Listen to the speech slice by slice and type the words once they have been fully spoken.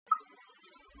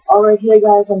Alright, hey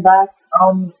guys, I'm back.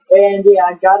 And yeah,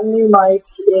 I got a new mic.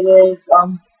 It is,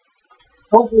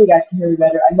 hopefully you guys can hear me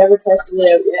better. I never tested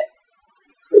it out yet.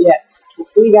 But yeah,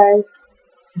 hopefully you guys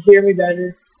can hear me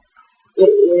better. It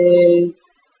is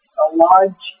a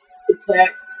Logitech.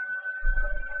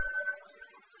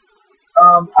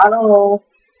 I don't know.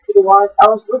 I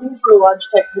was looking for a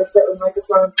Logitech headset with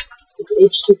microphone with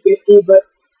H250, but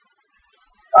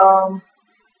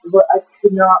I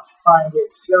could not find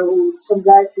it. So some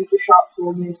guy at Feature Shop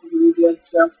told me it's really good,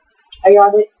 so I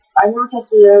got it. I never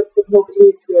tested it out, but hopefully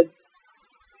it's good.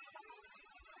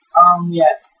 Yeah.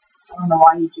 I don't know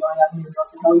why he joined. I don't even know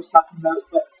what the hell he's talking about,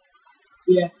 but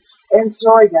yeah. And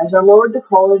sorry guys, I lowered the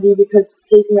quality because it's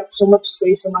taking up so much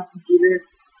space on my computer.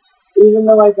 Even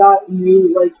though I got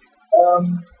new,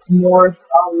 more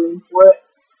room for it.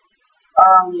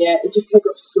 Yeah, it just took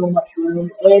up so much room,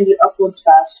 and it uploads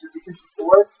faster, because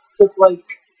before, it took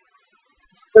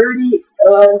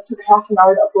took half an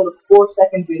hour to upload a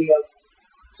 4-second video.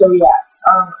 So yeah,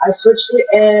 I switched it,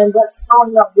 and that's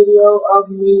throwing up video of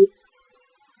me,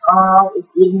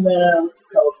 in the, what's it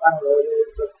called, I don't know what it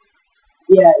is, but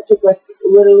yeah, it took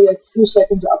literally 2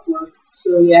 seconds to upload.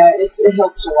 So yeah, it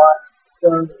helps a lot.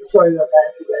 So, sorry about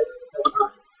that if you guys don't know.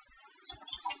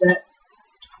 Set.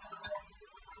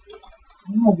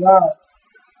 Oh my god.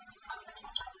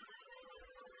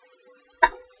 I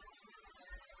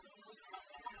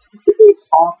think it's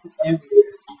off everywhere.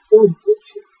 It's really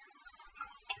bullshit.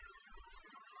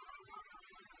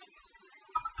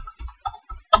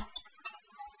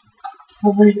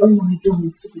 Alright, oh my god,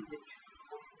 it's such a bitch.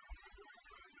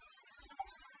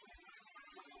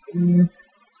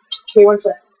 Okay, one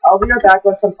sec. I'll be right back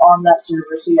once I'm on that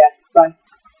server, so yeah, bye.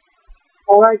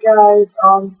 Alright guys,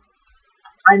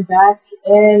 I'm back,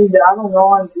 and I don't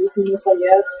know, I'm goofing this, I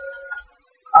guess.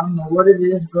 I don't know what it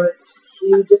is, but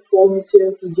he just told me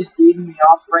to. He's just leaving me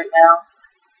off right now.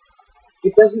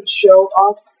 It doesn't show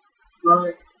off,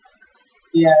 but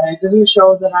yeah, it doesn't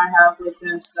show that I have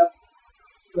this stuff.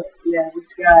 But yeah,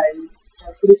 this guy,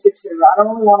 pretty sick server. I don't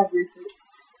really want to grief it.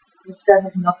 This guy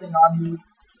has nothing on me.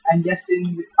 I'm guessing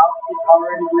the outfit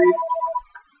already grief.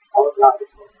 Oh god,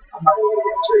 I'm not gonna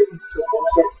get straight. This is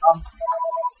bullshit.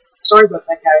 Sorry about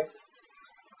that, guys.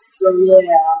 So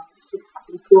yeah, it's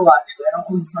pretty cool actually. I don't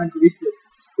really want to grief it.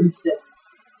 It's pretty sick.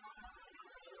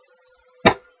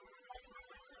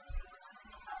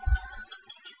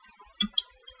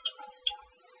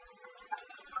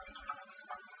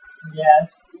 Yeah,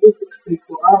 this looks pretty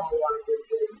cool. I don't really want to grief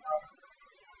it.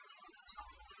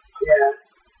 Yeah.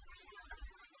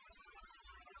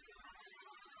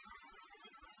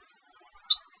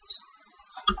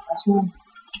 That's one.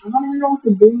 I don't even know what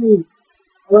to do.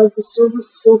 The server's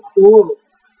so cool.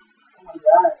 Oh my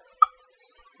god.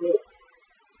 Sick.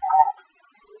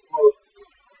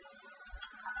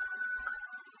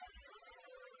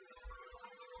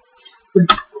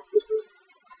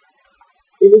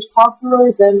 It was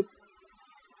popular then.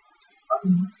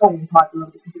 It's not even popular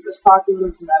because it was popular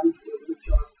when I was able to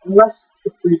join. Unless it's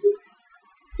the free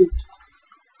version.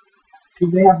 Do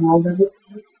they have world of it?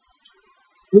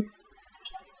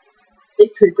 Hey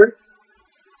Creeper.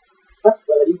 What's up,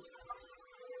 buddy?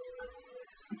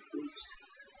 Oops.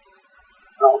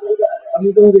 Oh my god. I'm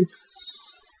going to be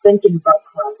stinking butt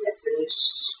crumb after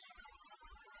this.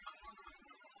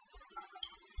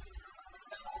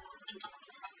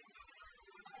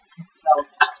 I can smell it.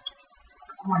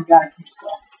 Oh my god, I can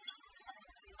smell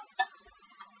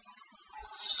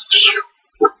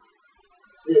it.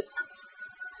 This.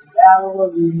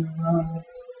 Ballerina.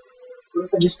 What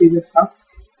if I just do this, huh?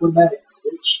 What about it,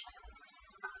 bitch?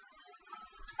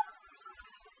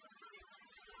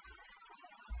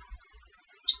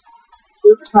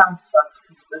 Server kind of sucks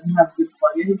because it doesn't have good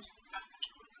plugins.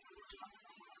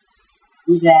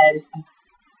 Be dead.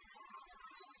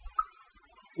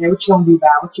 Yeah, what you gonna do about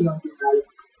it? What you gonna do about it?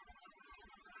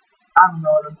 I don't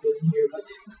know what I'm doing here, but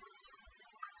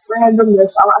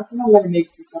randomness. I think I'm gonna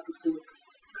make this episode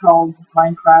called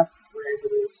Minecraft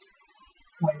Randomness.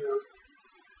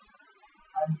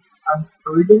 I'm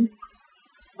Burden?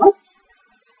 What?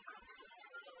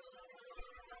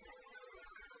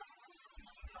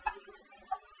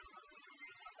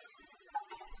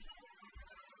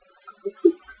 What's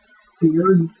it?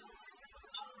 Weird.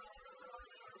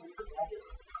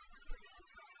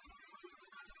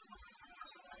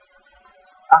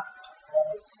 Ah,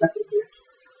 it's stuck in here.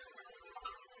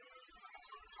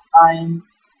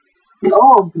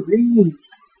 Oh, green.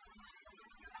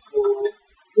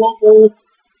 Oh,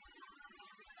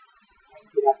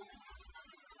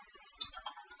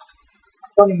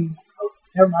 funny. Oh,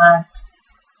 never mind.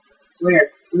 Where's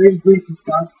griefing,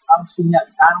 son? I don't see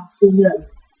nothing.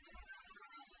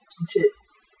 Shit.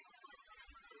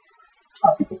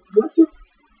 Oh, what the?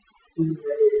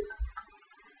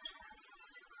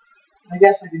 I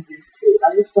guess I can do shit.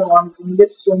 I just don't want to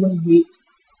get so many hates.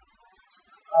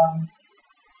 Um,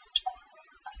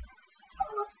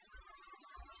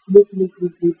 I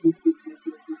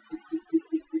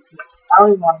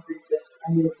don't even want to read this. I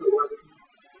need to put one in.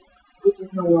 Which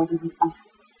is no longer the issue.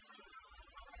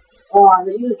 Oh, I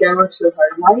bet you this guy works so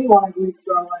hard. Why do you want to Greek,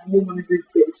 bro? I do want to Greek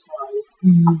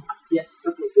baseline. Yes,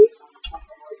 okay, baseline.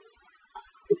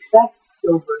 Except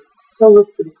silver. Silver's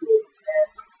pretty cool.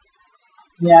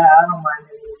 And yeah, I don't mind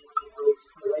any of those.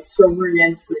 Like, silver, yeah,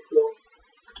 it's pretty cool.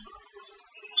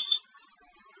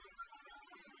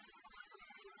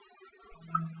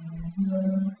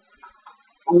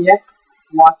 Oh, yeah?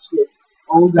 Watch this.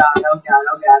 Oh, God, oh, God, oh,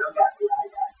 God, oh, God, oh, God.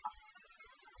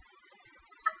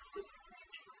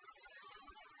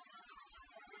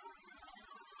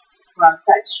 Wow, this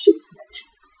guy's shitty connection.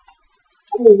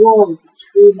 Oh, whoa, it's a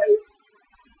tree house.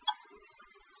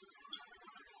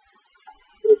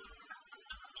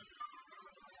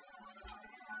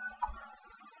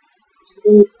 This is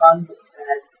going to be fun, but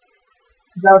sad.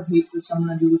 Because I would hate for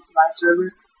someone to do this to my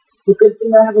server. The good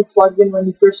thing I have a plugin when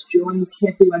you first join, you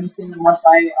can't do anything unless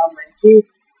I rank you.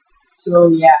 So,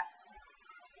 yeah.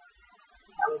 This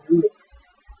is how we do it.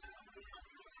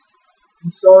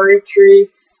 I'm sorry,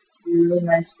 tree. You're really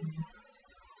nice to me.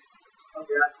 Oh,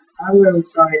 God. I'm really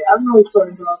sorry. I'm really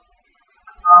sorry, bro.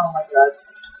 Oh, my God.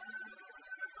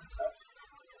 I'm sorry.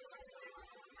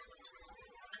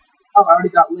 Oh, I already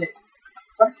got lit.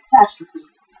 What a catastrophe.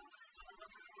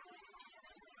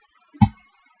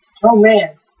 Oh,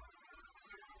 man.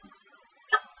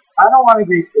 I don't want to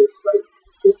agree to this. Like,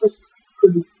 this is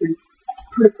pretty cool.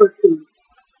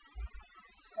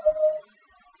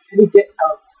 How do you get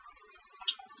out?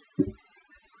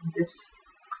 Just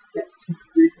get some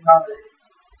briefing on it.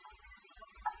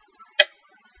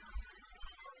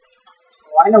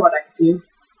 Oh, I know what I can do.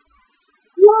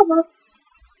 Lava.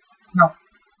 No.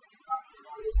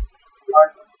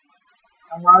 Larva.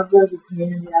 A larva is a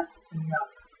pain in the ass to clean up.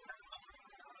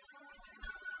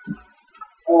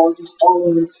 Oh, just all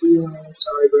over the ceiling. I'm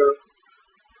sorry, bro.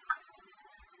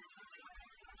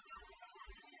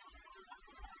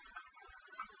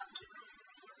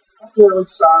 I'm really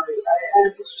sorry.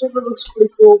 This server looks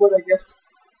pretty cool, but I guess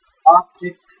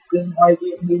Optic doesn't like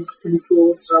it, and he's pretty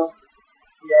cool, so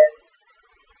yeah.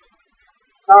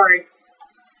 Sorry.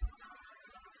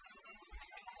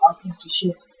 I can see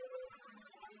shit.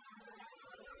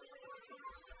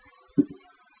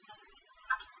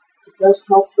 It does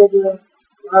help for the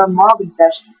mob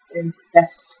infestation.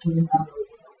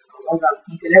 Oh god, I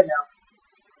can't get it now.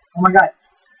 Oh my god.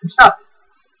 I'm stuck.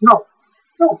 No.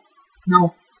 No.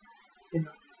 No. No.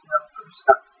 I'm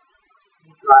stuck.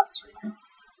 I'm drops right now.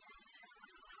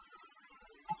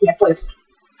 I can't place.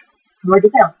 How do I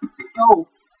get down? No. Oh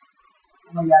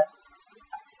my god.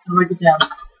 How do I get down?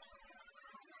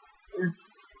 Oh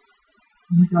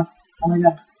my god. Oh my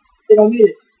god. They don't need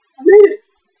it. I made it.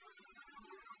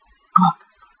 Oh,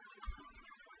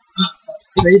 that's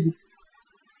crazy.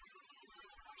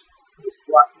 Just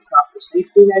block this off for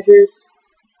safety measures.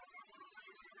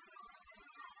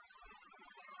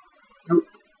 Nope.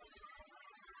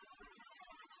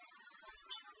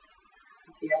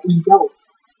 Okay, I can go.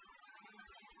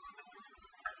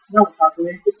 No, it's not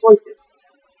going to destroy this.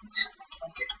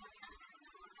 Okay.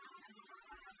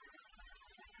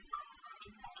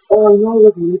 Oh, you know what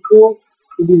would be really cool?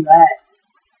 To do that.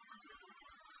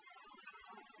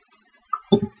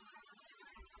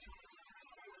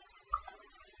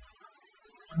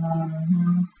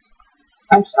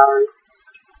 I'm sorry.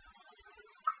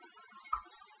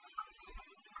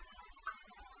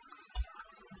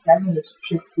 Having this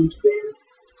chick who's been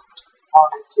on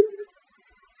this server.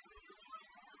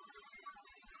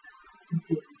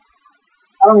 Okay.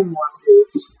 I don't even want to do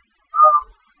this.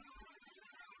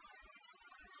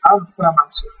 I would put on my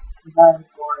server because I am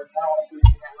bored. I don't want to do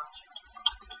anything that much.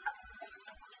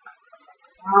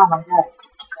 Oh my god.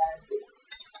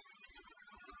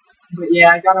 But yeah,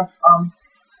 I got a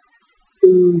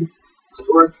food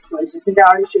storage place. I think I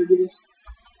already showed you this,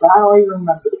 but I don't even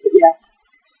remember. But yeah,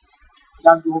 we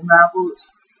got golden apples.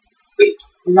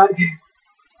 We got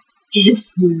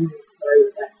excuse me.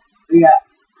 We got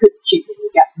cooked chicken. We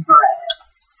got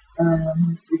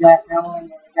bread. We got melon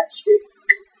and we got steak.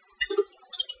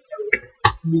 I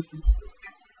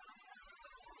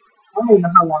don't even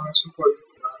know how long this recording is.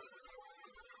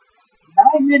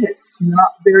 9 minutes.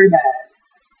 Not very bad.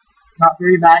 Not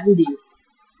very bad indeed.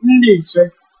 Indeed,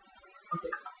 sir. Okay.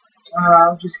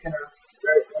 I'm just gonna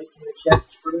start making the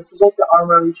chest for this. Is like the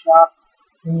armory shop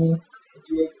thingy.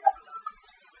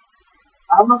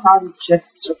 I don't know how the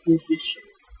chests are positioned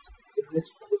in this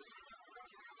place.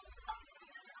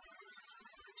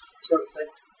 So it's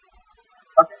like,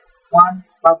 okay, one,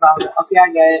 okay, I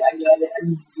get it, I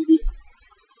need it.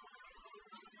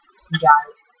 Got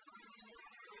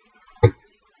it.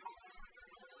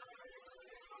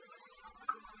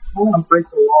 I want to break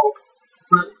the wall,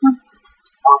 but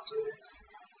awesomeness.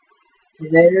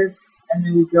 There, and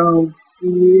then we go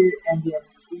here, and then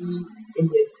here, and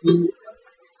then here.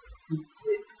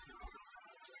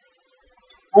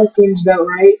 That seems about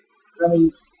right. Let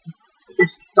me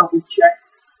just double check.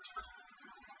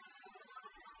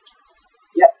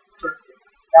 Yep, perfect.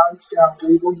 Now I'm just gonna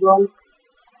label them.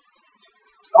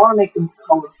 I want to make them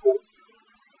colorful.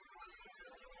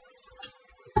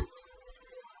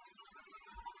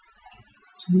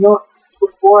 You know what?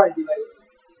 Before I do anything,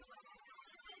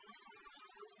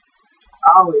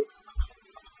 always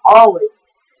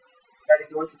gotta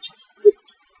go with the chest plate.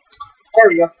 There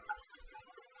we go.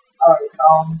 Alright,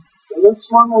 so this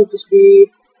one will just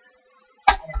be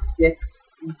 6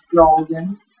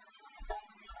 golden.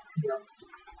 No,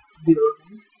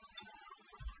 golden.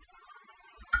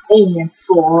 And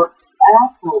 4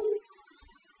 apples.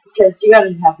 Because you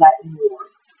gotta have that in war.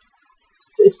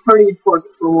 So it's pretty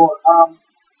important for war.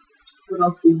 What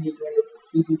else do we need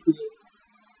in PvP?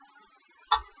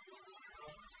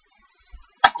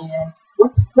 And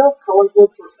what's the color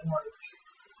code for orange?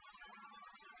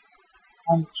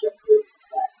 Let me check this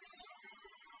facts.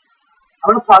 I'm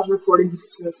gonna pause recording because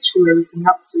it's gonna screw everything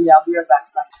up. So yeah, I'll be right back.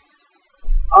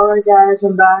 Alright guys,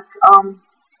 I'm back.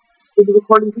 Did the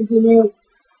recording continue?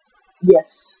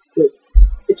 Yes, good.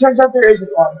 It turns out there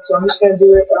isn't one, so I'm just gonna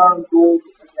do it gold,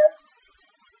 I guess.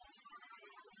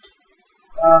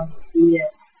 So yeah,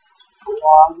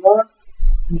 lava,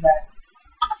 and then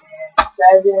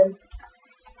 7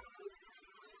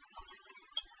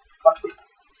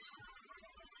 buckets.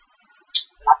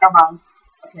 Like a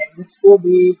mouse. Okay, this will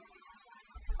be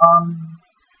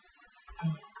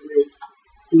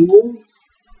tools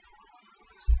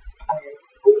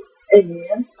and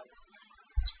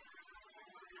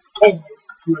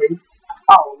 3.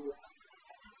 Oh,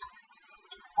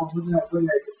 what did I do?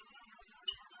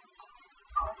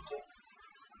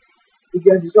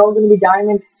 Because it's all going to be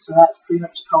diamond, so that's pretty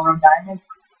much the color of diamond.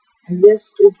 And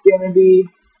this is going to be,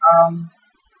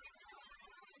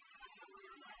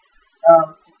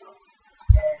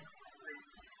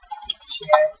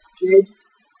 enchanted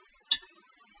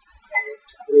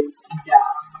and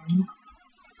diamond.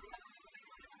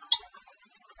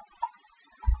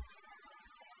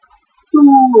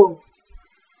 Tools.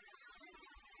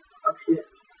 Oh shit.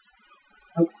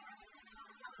 Oh,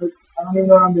 I don't even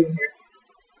know what I'm doing here.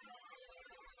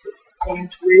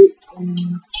 And 3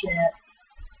 enchanted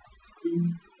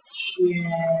and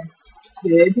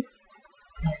 3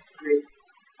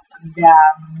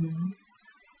 diamond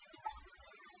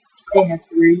and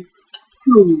 3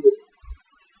 tools.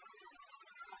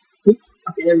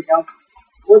 Okay, there we go.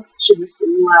 What should this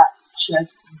last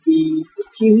chest be for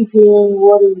PvPing?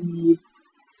 What do we need?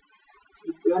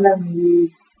 We're gonna need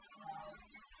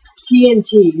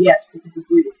TNT, yes, because of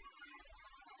breeding.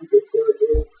 Okay, so it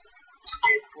is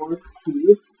 4 T.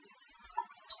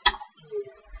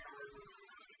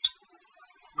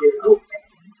 0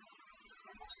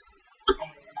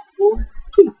 and 4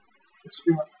 T. Let's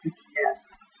do it. Yes.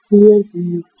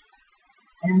 TNT.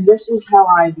 And this is how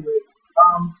I do it.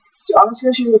 So I'm just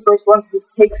gonna show you the first one because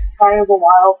this takes kind of a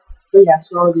while. But yeah,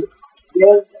 so I'll do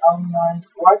give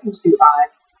or I can just do I.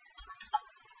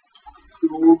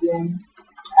 Golden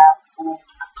apple.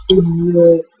 I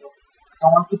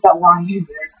want to put that line in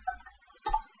there.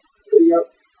 There we go.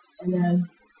 And then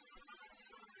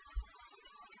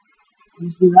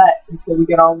just do that until we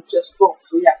get all the chests full.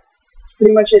 So yeah, that's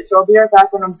pretty much it. So I'll be right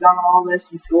back when I'm done all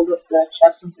this and filled up the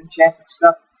chests with enchanting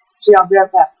stuff. So yeah, I'll be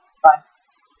right back. Bye.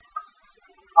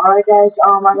 Alright guys,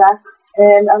 I'm back.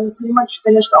 And I'm pretty much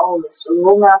finished all of this. So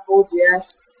golden apples,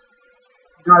 yes.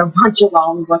 I got a bunch of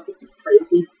lava buckets,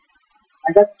 crazy.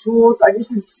 I got the tools, I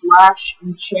just did slash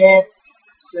enchant.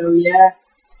 So yeah,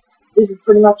 this is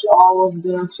pretty much all of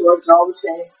the swords, all the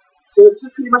same. So this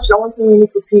is pretty much the only thing we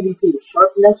need for PvP.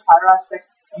 Sharpness, pyro aspect,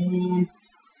 and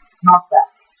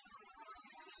knockback.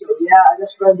 So yeah, I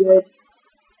guess what I did.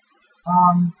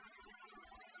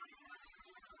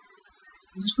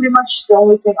 This is pretty much the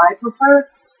only thing I prefer.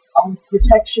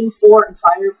 Protection 4 and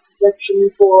fire protection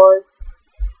 4.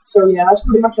 So yeah, that's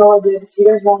pretty much all I did. If you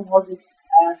guys want more, just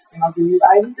ask and I'll give you.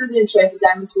 I didn't do the enchanted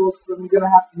diamond tools because I'm gonna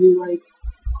have to do like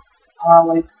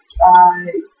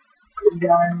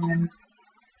diamond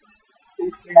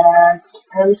pickaxe.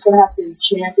 And I'm just gonna have to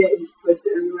enchant it and just place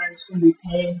it everywhere. It's gonna be a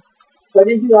pain. So I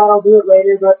didn't do that, I'll do it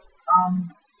later, but,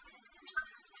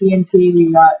 TNT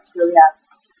we got, so yeah.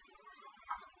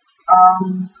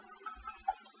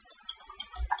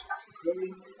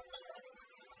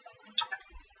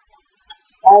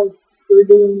 That's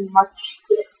pretty much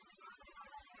it.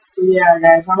 So yeah,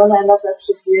 guys, I'm gonna end up the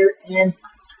episode here, and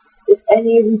if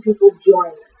any of you people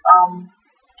join,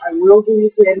 I will give you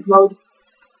creative mode.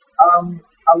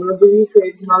 I will give you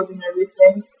creative mode and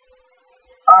everything.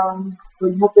 But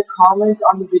you have to comment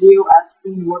on the video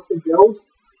asking what to build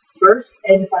first,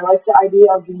 and if I like the idea,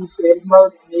 I'll give you creative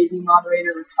mode and maybe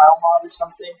moderator or trial mod or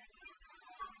something.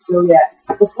 So yeah,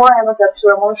 before I end up the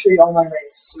episode, I want to show you all my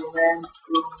ranks. So then,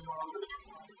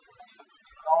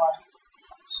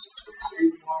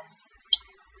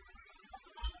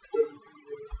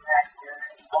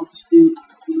 I'll just do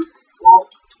default.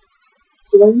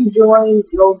 So when you join,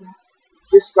 you'll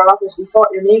just start off as default.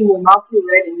 Your name will not be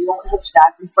red and you won't have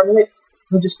staff in front of it.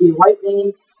 It'll just be a white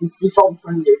name with default in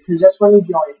front of you, because that's when you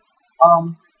join.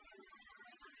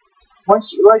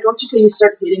 Once you say you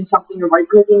start hitting something or right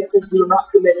clicking, it says you are not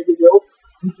permitted to build.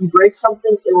 If you break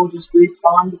something, it will just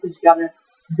respawn because you gotta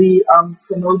be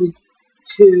promoted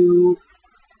to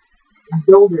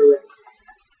builder ring.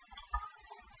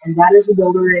 And that is the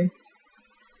builder ring.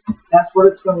 That's what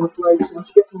it's gonna look like. So once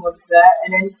you get promoted to that,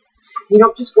 and then you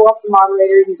don't just go off the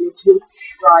moderator, you go to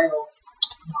trial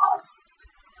mod.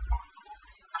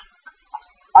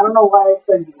 I don't know why it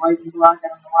said white and black, I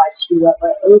don't know why I screwed up,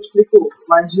 but it looks pretty cool. It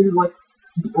reminds me of like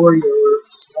Oreo or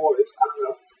s'mores, I don't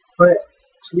know. But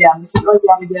yeah, I'm gonna keep it like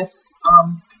that, I guess.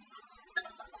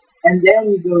 And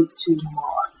then you go to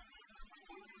mod.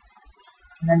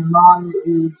 And then mod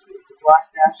is the black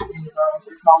dash things, I don't know what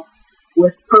they're called,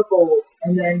 with purple.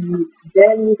 And then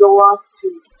you go off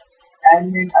to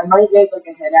admin. I might make like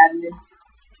a head admin.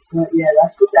 But yeah,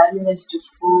 that's what the admin is,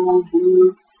 just full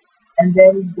blue. And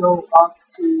then you go off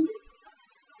to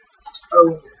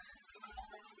owner,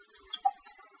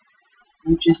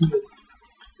 which is me.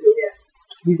 So yeah,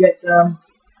 you get the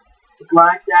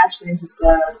black dash things with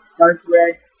the dark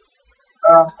red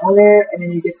owner, and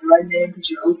then you get the right name because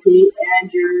you're OP,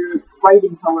 and your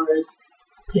writing color is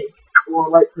pink or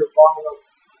light purple. I don't know.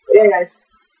 But yeah, guys,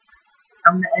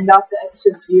 I'm gonna end off the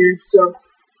episode here. So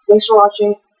thanks for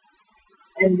watching,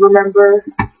 and remember,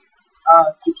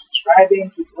 keep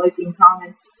subscribing, keep liking,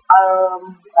 comment. I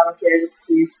don't care, just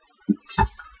please.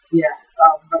 Yeah.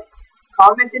 But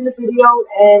comment in the video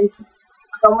and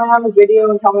comment on the video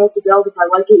and tell me what to build. If I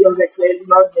like it, you'll get creative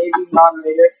mode, maybe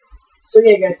moderator. So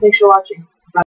yeah, guys, thanks for watching.